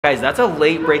Guys, that's a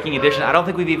late breaking edition. I don't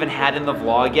think we've even had in the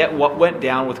vlog yet what went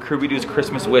down with Krew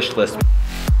Christmas wish list.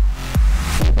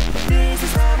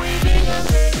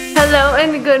 Hello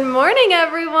and good morning,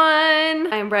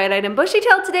 everyone. I'm bright-eyed and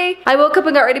bushy-tailed today. I woke up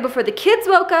and got ready before the kids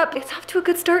woke up. It's off to a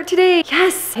good start today.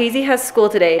 Yes, Hazy has school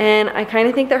today, and I kind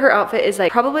of think that her outfit is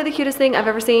like probably the cutest thing I've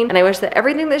ever seen, and I wish that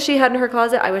everything that she had in her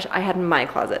closet, I wish I had in my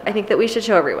closet. I think that we should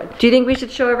show everyone. Do you think we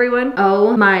should show everyone?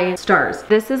 Oh my stars.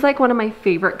 This is like one of my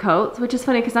favorite coats, which is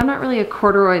funny because I'm not really a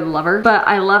corduroy lover, but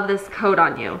I love this coat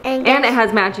on you. And it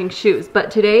has matching shoes,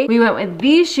 but today we went with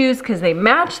these shoes because they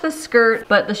match the skirt,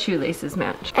 but the shoelaces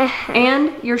match.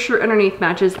 And your shirt underneath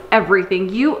matches everything.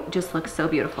 You just look so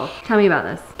beautiful. Tell me about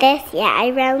this. Yeah,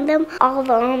 I found them all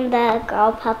on the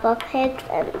girl pop-up pics,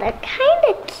 and they're kind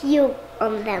of cute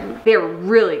on them. They're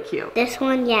really cute. This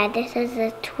one, yeah, this is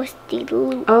a twisty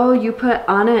loop. Oh, you put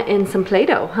Anna in some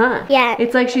Play-Doh, huh? Yeah.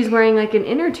 It's like she's wearing like an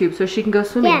inner tube so she can go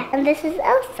swimming. Yeah, and this is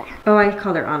Elsa. Oh, I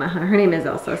called her Anna, huh? Her name is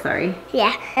Elsa, sorry.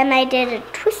 Yeah, and I did a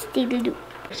twisty loop.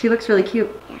 She looks really cute.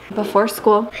 Yeah. Before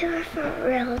school. We were for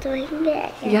real doing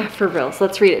that. Yeah, for real. So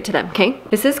let's read it to them, okay?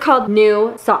 This is called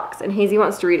New Socks, and Hazy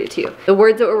wants to read it to you. The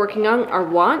words that we're working on are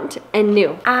want and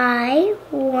new. I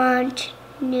want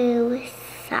new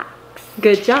socks.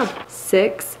 Good job.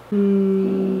 6.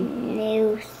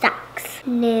 New socks.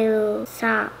 New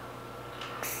socks.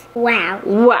 Wow.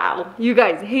 Wow. You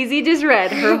guys, Hazy just read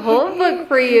her whole book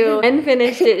for you and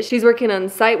finished it. She's working on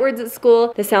sight words at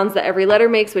school, the sounds that every letter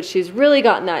makes, which she's really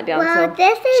gotten that down. Well, so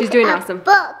this is she's doing a awesome.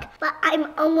 book, but I'm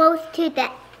almost to the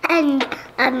end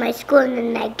of my school, and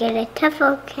then I get a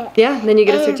certificate. Yeah, then you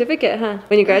get a certificate, huh?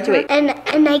 When you graduate. And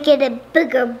I get a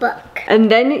bigger book. And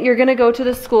then you're gonna go to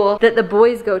the school that the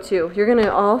boys go to. You're gonna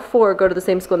all 4 go to the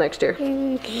same school next year.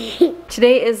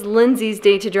 Today is Lindsay's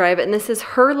day to drive, and this is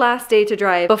her last day to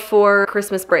drive before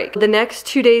Christmas break. The next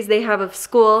 2 days they have of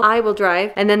school, I will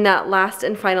drive, and then that last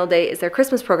and final day is their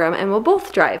Christmas program, and we'll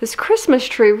both drive. This Christmas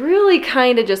tree really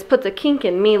kind of just puts a kink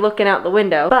in me looking out the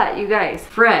window. But you guys,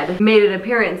 Fred made an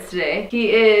appearance today.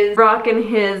 He is rocking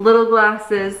his little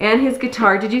glasses and his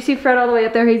guitar. Did you see Fred all the way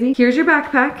up there, Hazy? Here's your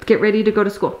backpack. Get ready to go to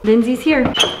school. Lindsay's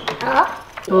here.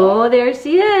 Oh, there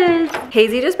she is.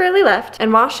 Hazy just barely left,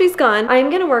 and while she's gone,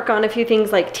 I'm gonna work on a few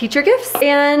things like teacher gifts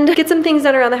and get some things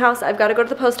done around the house. I've got to go to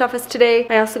the post office today.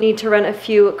 I also need to run a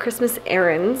few Christmas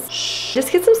errands.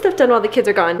 Just get some stuff done while the kids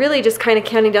are gone. Really just kind of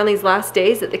counting down these last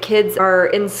days that the kids are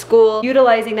in school,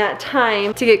 utilizing that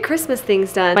time to get Christmas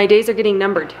things done. My days are getting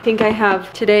numbered. I think I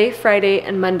have today, Friday,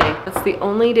 and Monday. That's the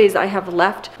only days I have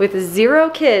left with 0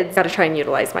 kids. Gotta try and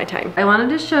utilize my time. I wanted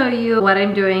to show you what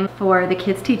I'm doing for the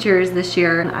kids' teachers this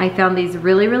year. I found these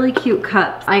really cute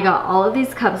cups. I got all of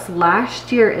these cups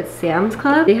last year at Sam's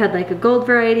Club. They had like a gold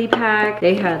variety pack.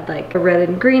 They had like a red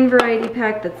and green variety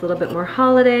pack that's a little bit more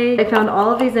holiday. I found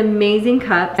all of these amazing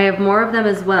cups. I have more of them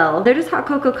as well. They're just hot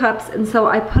cocoa cups, and so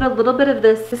I put a little bit of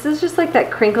this. This is just like that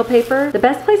crinkle paper. The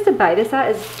best place to buy this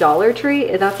at is Dollar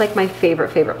Tree. That's like my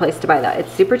favorite place to buy that.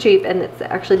 It's super cheap, and it's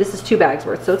actually, this is 2 bags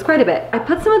worth, so it's quite a bit. I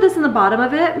put some of this in the bottom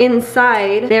of it.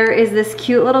 Inside, there is this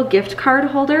cute little gift card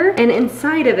holder, and inside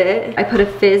of it, I put a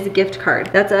Fizz gift card.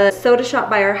 That's a soda shop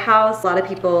by our house. A lot of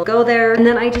people go there. And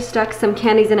then I just stuck some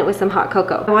candies in it with some hot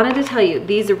cocoa. I wanted to tell you,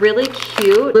 these really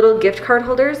cute little gift card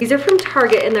holders, these are from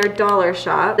Target in their dollar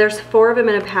shop. There's 4 of them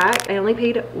in a pack. I only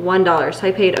paid $1, so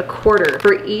I paid $1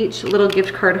 for each little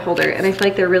gift card holder, and I feel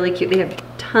like they're really cute. They have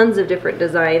tons of different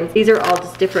designs. These are all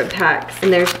just different packs,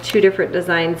 and there's 2 different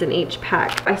designs in each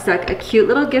pack. I stuck a cute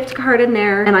little gift card in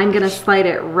there, and I'm gonna slide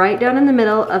it right down in the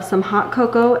middle of some hot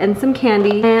cocoa and some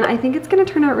candy, and I think it's gonna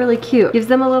turn out really cute. Gives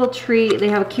them a little treat. They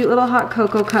have a cute little hot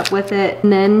cocoa cup with it,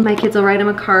 and then my kids will write them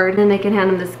a card, and then they can hand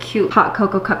them this cute hot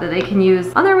cocoa cup that they can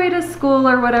use on their way to school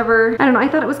or whatever. I don't know, I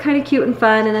thought it was kind of cute and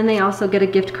fun, and then they also get a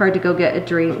gift card to go get a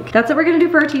drink. That's what we're gonna do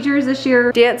for our teachers this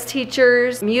year. Dance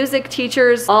teachers, music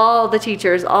teachers, all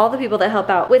the people that help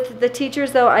out. With the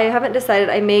teachers though, I haven't decided.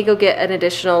 I may go get an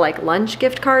additional like lunch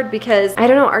gift card, because I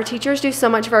don't know, our teachers do so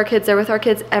much for our kids. They're with our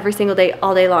kids every single day,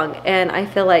 all day long, and I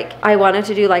feel like I wanted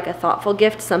to do like a thoughtful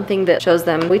gift, something that shows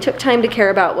them we took time to care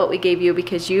about what we gave you,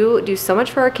 because you do so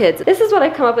much for our kids. This is what I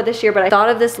come up with this year, but I thought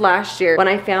of this last year when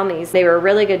I found these. They were a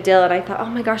really good deal, and I thought, oh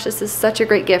my gosh, this is such a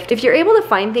great gift. If you're able to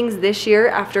find things this year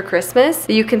after Christmas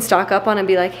that you can stock up on and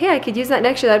be like, hey, I could use that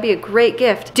next year, that'd be a great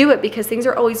gift. Do it, because things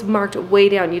are always marked way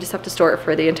down. You just have to store it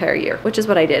for the entire year, which is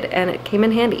what I did, and it came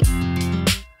in handy.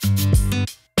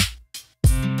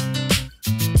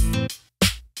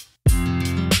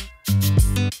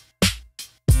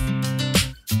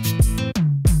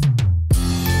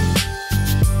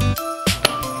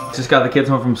 got the kids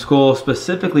home from school.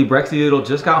 Specifically, Brexy Doodle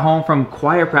just got home from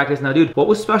choir practice. Now, dude, what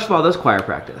was special about this choir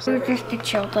practice? It was just a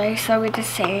chill day, so we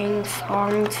just sang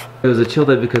songs. It was a chill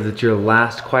day because it's your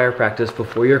last choir practice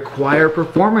before your choir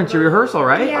performance, your rehearsal,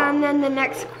 right? Yeah, and then the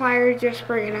next choir,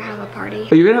 we're gonna have a party.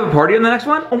 Are you gonna have a party on the next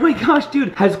one? Oh my gosh,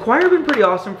 dude. Has choir been pretty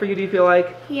awesome for you, do you feel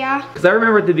like? Yeah. Because I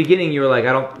remember at the beginning you were like,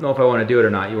 I don't know if I want to do it or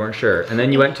not. You weren't sure. And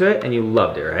then you went to it and you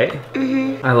loved it, right?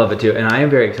 Mm-hmm. I love it too. And I am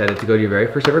very excited to go to your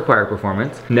very first ever choir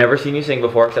performance. Never seen you sing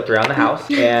before except around the house.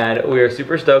 And we are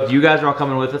super stoked. You guys are all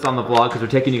coming with us on the vlog because we're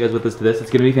taking you guys with us to this.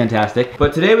 It's gonna be fantastic.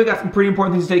 But today we got some pretty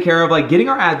important things to take care of, like getting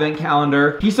our advent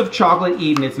calendar, piece of chocolate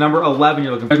eaten. It's number 11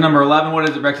 you're looking for. There's number 11. What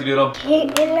is it, Brexy Doodle?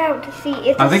 Can't get it out to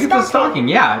see. I think it's a stocking.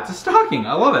 Yeah, it's a stocking.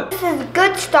 I love it. This is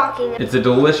good stocking. It's a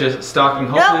delicious stocking.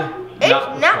 Hopefully,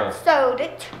 No, it's not sewed.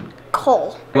 It's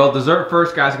coal. Well, dessert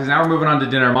first, guys, because now we're moving on to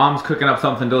dinner. Mom's cooking up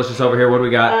something delicious over here. What do we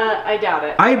got? I doubt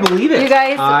it. I believe it. You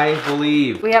guys, I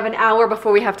believe. we have an hour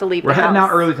before we have to leave We're heading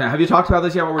out early tonight. Have you talked about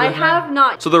this yet? What we're doing tonight? I have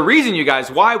not. So the reason, you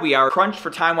guys, why we are crunched for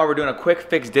time while we're doing a quick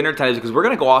fix dinner tonight is because we're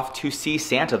gonna go off to see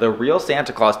Santa, the real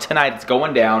Santa Claus. Tonight, it's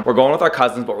going down. We're going with our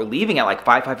cousins, but we're leaving at like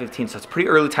 5:15, so it's pretty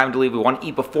early time to leave. We want to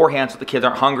eat beforehand so the kids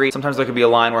aren't hungry. Sometimes there could be a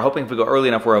line. We're hoping if we go early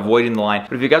enough, we're avoiding the line.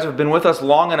 But if you guys have been with us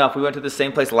long enough, we went to the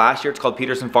same place last year. It's called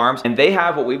Petersen Farms, and they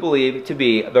have what we believe to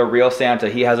be the real Santa.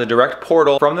 He has a direct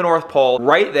portal from the North Pole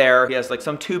right there. He has like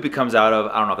some tube he comes out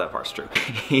of. I don't know if that part's true.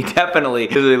 He definitely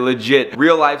is a legit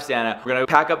real life Santa. We're gonna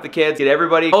pack up the kids, get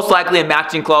everybody most likely in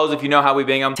matching clothes if you know how we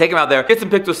Bingham. Take them out there, get some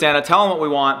pics with Santa, tell them what we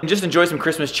want, and just enjoy some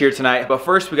Christmas cheer tonight. But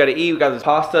first we gotta eat. We got this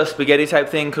pasta, spaghetti type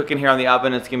thing cooking here on the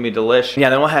oven. It's gonna be delish. Yeah,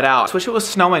 then we'll head out. I wish it was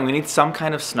snowing. We need some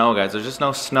kind of snow, guys. There's just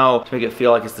no snow to make it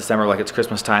feel like it's December, like it's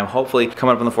Christmas time. Hopefully,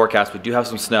 coming up in the forecast, we do have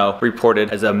some snow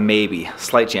reported as a maybe,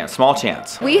 slight chance, small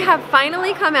chance. We have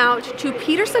finally come out to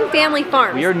Petersen Family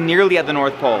Farm. We are nearly at the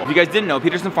North Pole. If you guys didn't know,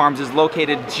 Petersen Farms is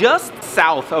located just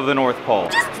south of the North Pole.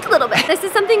 Just a little bit. This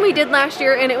is something we did last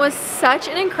year and it was such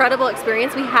an incredible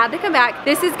experience. We had to come back.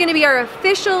 This is gonna be our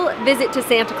official visit to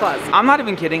Santa Claus. I'm not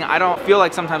even kidding. I don't feel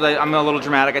like sometimes I'm a little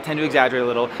dramatic. I tend to exaggerate a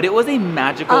little, but it was a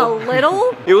magical. A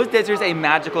little? It was just a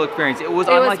magical experience. It was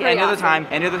unlike any other time.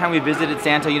 Any other time we visited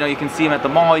Santa, you know, you can see him at the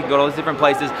mall, you can go to all these different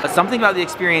places. But something about the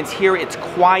experience here, it's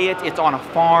quiet, it's on a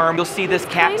farm. You'll see this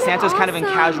cat, Santa's kind of in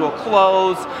casual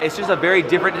clothes. It's just a very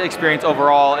different experience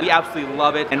overall. We absolutely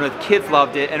love it, and the kids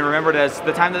loved it, and remembered it as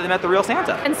the time that they met the real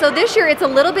Santa. And so this year it's a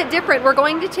little bit different. We're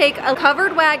going to take a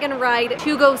covered wagon ride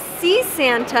to go see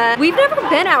Santa. We've never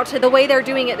been out to the way they're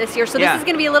doing it this year, so this is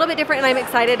gonna be a little bit different, and I'm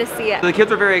excited to see it. So the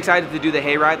kids were very excited to do the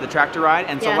hay ride, the tractor ride,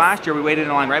 and so last year we waited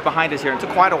in line right behind us here. It took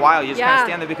quite a while. You just kind of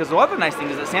stand there because the other nice thing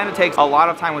is that Santa takes a lot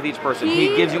of time with each person.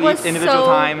 He gives you each individual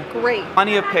time. Great.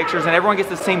 Plenty of pictures, and everyone gets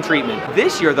the same treatment.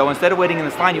 This year though, instead of waiting in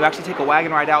this line, you actually take a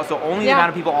wagon ride out, so only the amount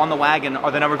of people on the wagon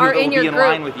are the number of people that will be in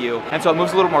line with you. And so it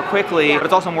moves a little more quickly, but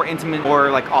it's also a more intimate,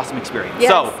 more like awesome experience.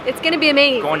 Yes, so it's gonna be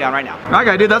amazing. Going down right now.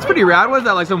 Okay, dude, that's pretty rad. What is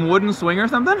that, like some wooden swing or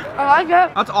something? I like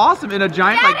it. That's awesome, in a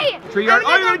giant like tree yard.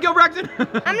 Oh, you're gonna go, Braxton? I'm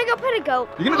gonna go pet a goat.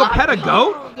 You're gonna go pet a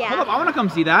goat? Yeah. Hold up, I wanna come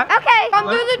see that. Okay. Come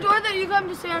through the door that you come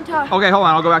to Santa. Okay, hold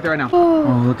on, I'll go back there right now.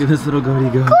 Oh, look at this little goaty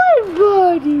goat. Good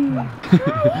buddy.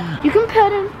 You can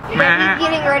pet him. He's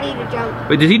getting ready to jump.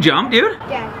 Wait, does he jump, dude?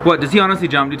 Yeah. What, does he honestly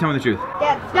jump? Dude, tell me the truth.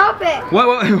 Dad, stop it. What?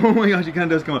 Oh my gosh, he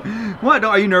kind of does come on. What?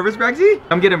 Are you nervous, Braxy?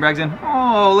 Come get him, Braxton.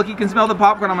 Oh, look, he can smell the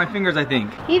popcorn on my fingers, I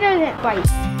think. He doesn't bite.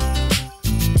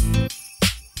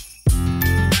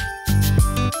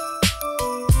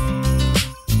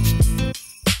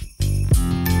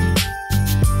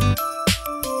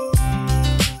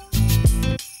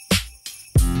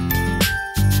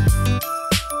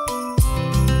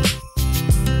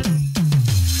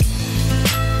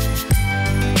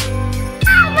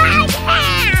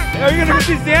 Are you gonna go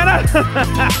see Santa?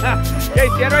 Okay,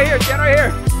 stand right here, stand right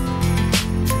here.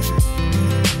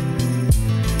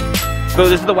 So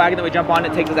this is the wagon that we jump on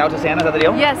that takes us out to Santa, is that the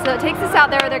deal? Yes, so it takes us out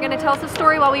there. They're gonna tell us a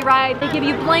story while we ride. They give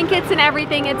you blankets and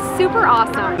everything. It's super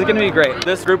awesome. It's gonna be great.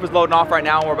 This group is loading off right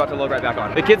now and we're about to load right back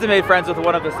on. The kids have made friends with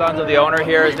one of the sons of the owner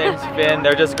here. His name's Finn.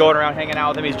 They're just going around hanging out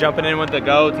with him. He's jumping in with the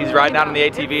goats. He's riding out on the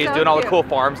ATVs, so doing all the cool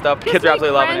farm stuff. The kids are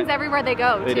absolutely loving it. Friends everywhere they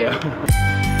go, They too. do.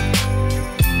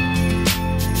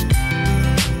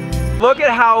 Look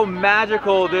at how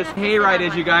magical this hayride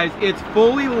is, you guys. It's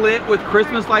fully lit with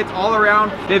Christmas lights all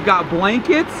around. They've got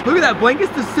blankets. Look at that,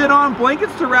 blankets to sit on,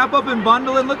 blankets to wrap up and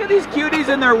bundle in. Look at these cuties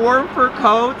in their warm fur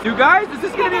coats. You guys, this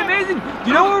is gonna be amazing. Do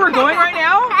you know where we're going right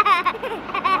now?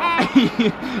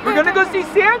 We're gonna go see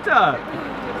Santa.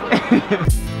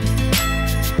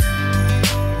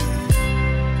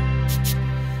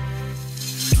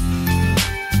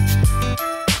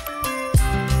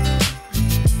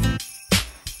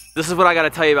 this is what I gotta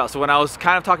tell you about. So when I was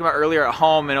kind of talking about earlier at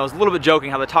home, and I was a little bit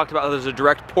joking how they talked about how there's a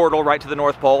direct portal right to the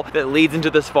North Pole that leads into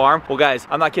this farm. Well guys,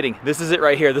 I'm not kidding. This is it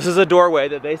right here. This is a doorway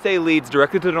that they say leads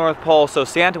directly to the North Pole. So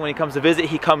Santa, when he comes to visit,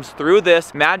 he comes through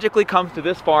this, magically comes to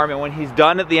this farm, and when he's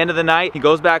done at the end of the night, he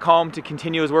goes back home to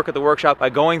continue his work at the workshop by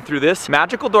going through this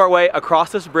magical doorway,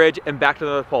 across this bridge, and back to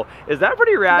the North Pole. Is that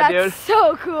pretty rad, dude? That's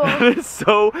so cool. That is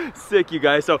so sick, you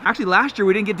guys. So actually last year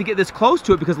we didn't get to get this close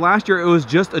to it because last year it was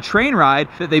just a train ride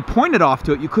that they pointed off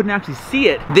to it. You couldn't actually see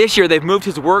it. This year they've moved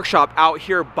his workshop out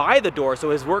here by the door. So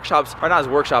his workshop's, or not his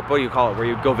workshop, what do you call it? Where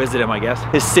you go visit him, I guess.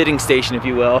 His sitting station, if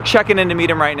you will. Checking in to meet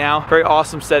him right now. Very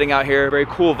awesome setting out here. Very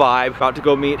cool vibe. About to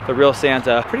go meet the real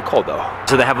Santa. Pretty cold though.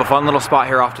 So they have a fun little spot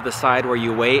here off to the side where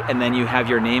you wait and then you have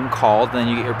your name called. And then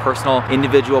you get your personal,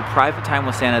 individual, private time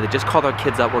with Santa. They just called our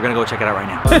kids up. We're gonna go check it out right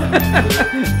now.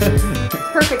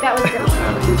 Perfect, that was good.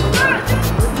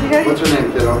 What's your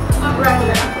name, kiddo?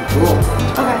 Brenda. Cool.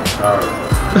 Okay.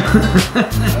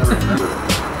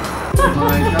 Oh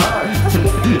my gosh.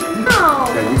 No.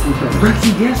 Okay, you can finish. Brexy,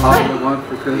 yes. All I want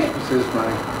for Christmas is my...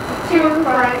 Two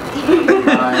front teeth.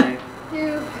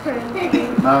 Two front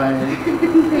teeth.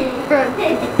 Front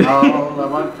teeth. All I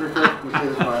want for Christmas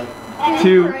is my...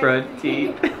 Two front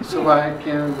teeth. So I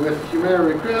can wish you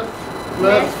Merry Christmas.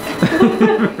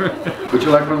 Would you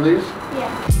like one of these?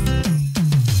 Yeah.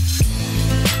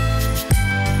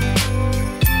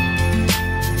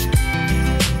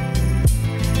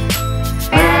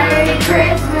 Merry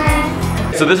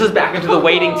Christmas. So this is back into the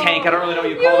waiting tank. I don't really know what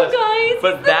you call this. guys,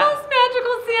 but the most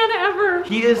magical Santa ever.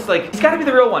 he is like, he's gotta be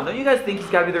the real one. Don't you guys think he's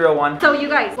gotta be the real one? So you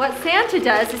guys, what Santa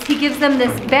does is he gives them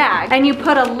this bag and you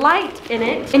put a light in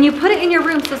it and you put it in your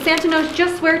room so Santa knows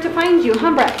just where to find you.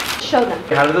 Huh, Brett? Show them.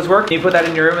 How does this work? You put that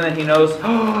in your room and then he knows,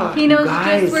 He knows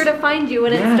just where to find you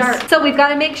when it's dark. So we've got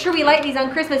to make sure we light these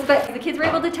on Christmas, but the kids were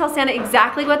able to tell Santa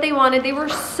exactly what they wanted. They were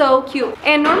so cute.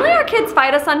 And normally our kids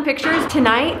fight us on pictures.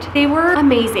 Tonight, they were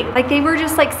amazing. Like they were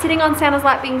just like sitting on Santa's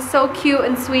lap being so cute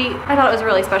and sweet. I thought it was a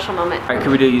really special moment. All right,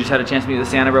 Krew, you just had a chance to meet with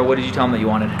Santa, bro. What did you tell him that you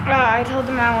wanted? I told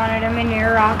him I wanted a mini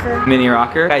rocker. Mini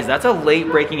rocker? Guys, that's a late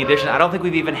breaking edition. I don't think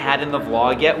we've even had in the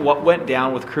vlog yet what went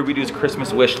down with Krew-Doo's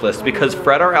Christmas wish list because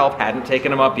Fred, our elf, hadn't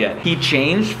taken him up yet. He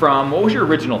changed from, what was your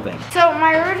original thing? So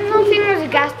my original thing was a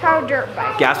gas-powered dirt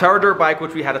bike. Gas-powered dirt bike,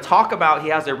 which we had to talk about. He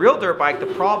has a real dirt bike. The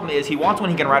problem is he wants one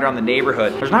he can ride around the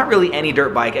neighborhood. There's not really any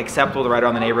dirt bike acceptable to ride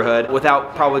around the neighborhood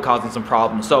without probably causing some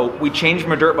problems. So we changed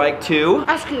from a dirt bike to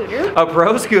A scooter. a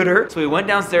pro scooter. So we went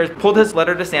downstairs, pulled his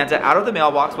letter to Santa out of the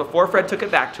mailbox before Fred took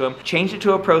it back to him, changed it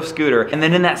to a pro scooter, and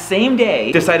then in that same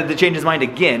day decided to change his mind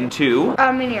again to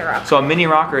A mini rocker. so a mini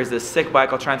rocker is this sick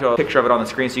bike. I'll try and throw a picture of it on the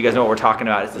screen so you guys know what we're talking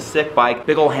about. It's a sick bike,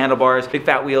 big old handlebars, big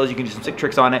fat wheels. You can do some sick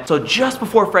tricks on it. So just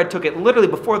before Fred took it, literally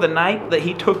before the night that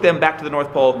he took them back to the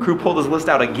North Pole, Krew pulled his list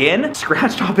out again,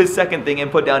 scratched off his second thing and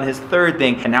put down his third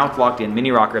thing, and now it's locked in.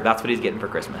 Mini rocker, that's what he's getting for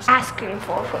Christmas. Asking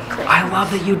for Christmas. I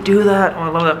love that you do that. Oh, I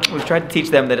love that. We've tried to teach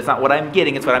them that it's not what I'm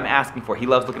getting, it's what I'm asking for. He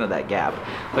loves looking at that gap.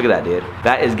 Look at that, dude.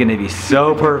 That is gonna be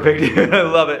so perfect. I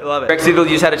love it, love it. Rex, you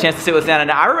just had a chance to sit with Santa.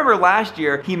 Now, I remember last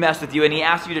year he messed with you and he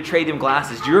asked you to trade him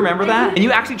glasses. Do you remember that? And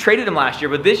you actually traded him last year,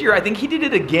 but this year I think he did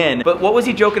it again. But what was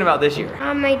he joking about this year?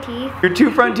 On my teeth. Your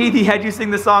two front teeth. He had you sing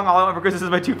the song All I Want for Christmas Is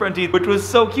My Two Front Teeth, which was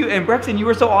so cute. And Brexton, you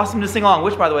were so awesome to sing along,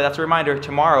 which by the way, that's a reminder,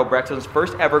 tomorrow, Brexton's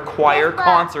first ever choir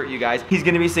concert, you guys. He's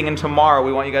gonna be singing tomorrow.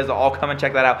 We want you guys to all come and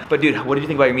check that out. But dude, what did you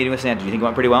think about your meeting with Santa? Do you think it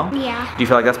went pretty well? Yeah. Do you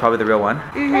feel like that's probably the real one?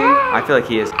 I feel like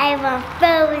he is. I want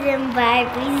frozen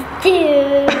Barbies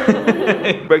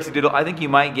too. Brexy Doodle, I think you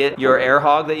might get your air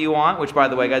hog that you want, which by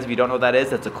the way, guys, if you don't know what that is,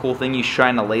 that's a cool thing. You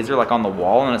shine a laser like on the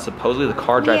wall and it's supposedly the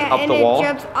car drives up the wall. Yeah,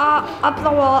 and it jumps up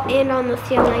the wall and on the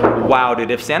ceiling. Wow,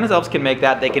 dude, if Santa's elves can make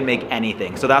that, they can make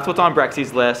anything. So that's what's on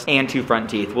Brexy's list and two front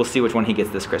teeth. We'll see which one he gets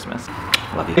this Christmas.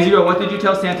 Love you. Zero, what did you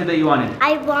tell Santa that you wanted?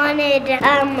 I wanted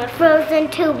frozen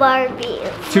 2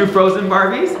 Barbies. 2 frozen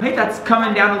Barbies? Hey, that's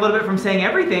coming down a little bit from saying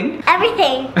everything.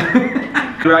 Everything.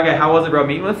 Okay, how was it, bro?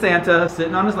 Meeting with Santa,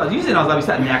 sitting on his lap. You sitting on his lap, you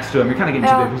sat next to him. You're kind of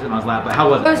getting too big for sitting on his lap, but how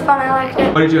was It it? was fun, I liked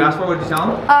it. What did you ask for? What did you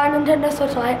tell him? Nintendo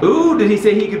Switch Lite. Ooh, did he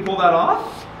say he could pull that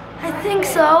off? I think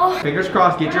so. Fingers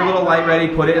crossed, get your little light ready,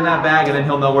 put it in that bag, and then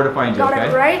he'll know where to find you, Got okay?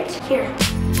 it right here.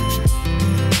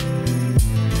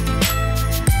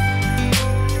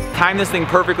 Timed this thing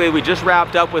perfectly. We just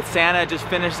wrapped up with Santa, just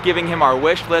finished giving him our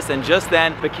wish list, and just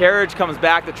then the carriage comes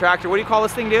back, the tractor, what do you call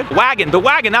this thing, dude? Wagon, the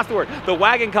wagon, that's the word. The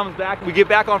wagon comes back, we get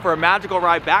back on for a magical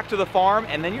ride back to the farm,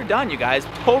 and then you're done, you guys.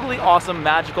 Totally awesome,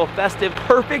 magical, festive,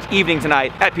 perfect evening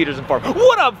tonight at Petersen Farm.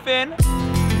 What up, Finn?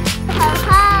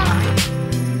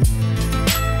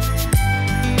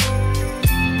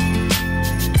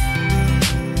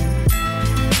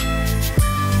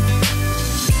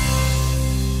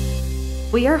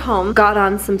 we are home, got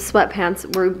on some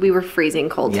sweatpants where we were freezing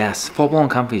cold. Yes, full-blown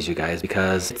comfies, you guys,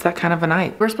 because it's that kind of a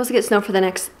night. We're supposed to get snow for the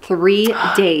next 3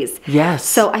 days. Yes.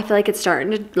 So I feel like it's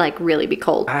starting to like really be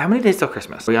cold. How many days till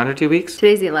Christmas? Are we under 2 weeks?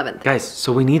 Today's the 11th. Guys,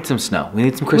 so we need some snow. We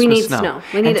need some Christmas snow.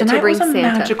 We need it to bring Santa. It was a Santa.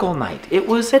 magical night.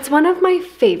 It's one of my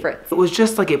favorites. It was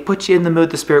just like it puts you in the mood,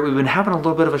 the spirit. We've been having a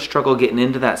little bit of a struggle getting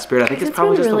into that spirit. I think it's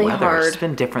probably been just really the weather. hard. It's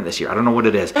been different this year. I don't know what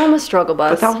it is. I'm a struggle bus.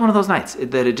 But that was one of those nights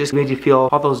that it just made you feel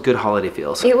all those good holiday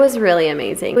feels. It was really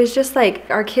amazing. It was just like,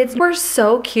 our kids were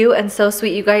so cute and so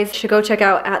sweet. You guys should go check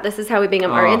out at This Is How We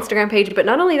Bingham, our Instagram page. But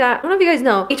not only that, I don't know if you guys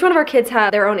know, each one of our kids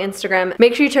have their own Instagram.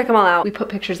 Make sure you check them all out. We put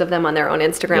pictures of them on their own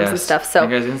Instagrams and stuff. So you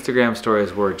guys' Instagram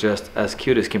stories were just as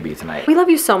cute as can be tonight. we love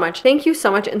you so much. Thank you so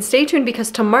much. And stay tuned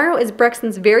because tomorrow is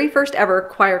Brexton's very first ever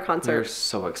choir concert. We're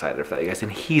so excited for that, you guys.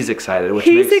 And he's excited, which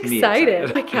makes me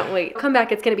excited. I can't wait. Come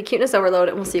back. It's going to be cuteness overload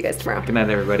and we'll see you guys tomorrow. Good night,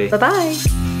 everybody. Bye-bye.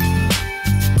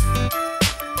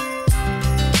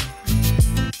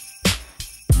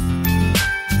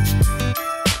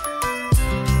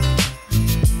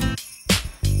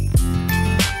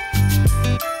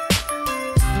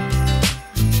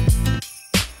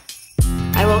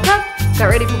 I woke up, got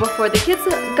ready for before the kids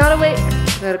got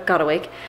awake.